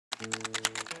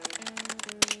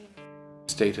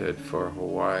statehood for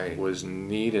Hawaii was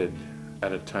needed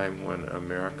at a time when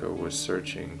America was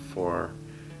searching for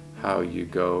how you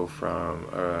go from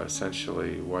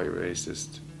essentially white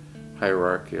racist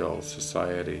hierarchical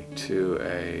society to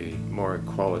a more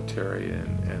egalitarian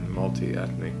and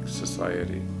multi-ethnic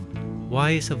society.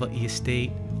 Why is Hawaii a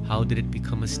state? How did it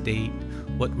become a state?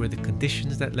 What were the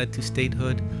conditions that led to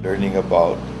statehood? Learning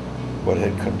about what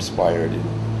had conspired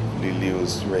in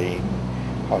Liliu's reign,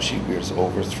 how she was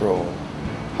overthrown,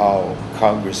 how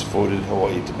Congress voted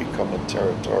Hawaii to become a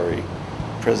territory,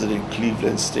 President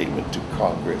Cleveland's statement to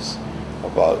Congress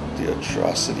about the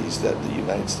atrocities that the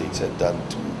United States had done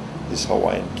to this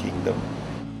Hawaiian kingdom.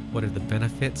 What are the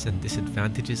benefits and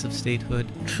disadvantages of statehood?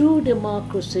 True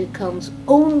democracy comes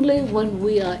only when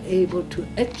we are able to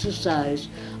exercise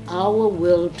our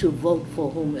will to vote for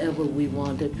whomever we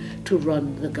wanted to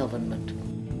run the government.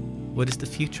 What is the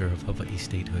future of Hawaii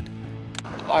statehood?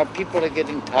 Our people are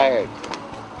getting tired,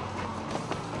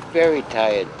 very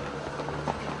tired,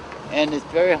 and it's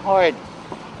very hard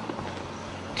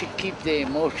to keep their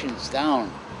emotions down.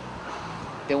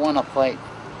 They want to fight.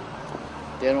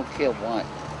 They don't care what.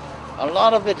 A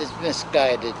lot of it is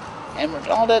misguided, and with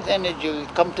all that energy we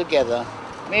come together,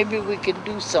 maybe we can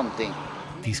do something.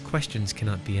 These questions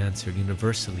cannot be answered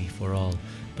universally for all,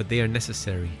 but they are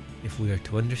necessary if we are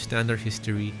to understand our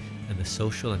history and the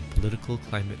social and political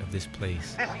climate of this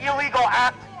place. This illegal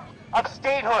act of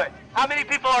statehood, how many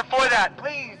people are for that?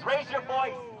 Please raise your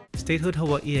voice. Statehood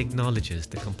Hawaii acknowledges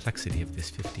the complexity of this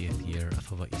 50th year of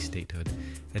Hawaii statehood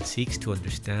and seeks to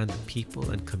understand the people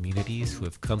and communities who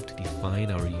have come to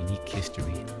define our unique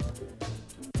history.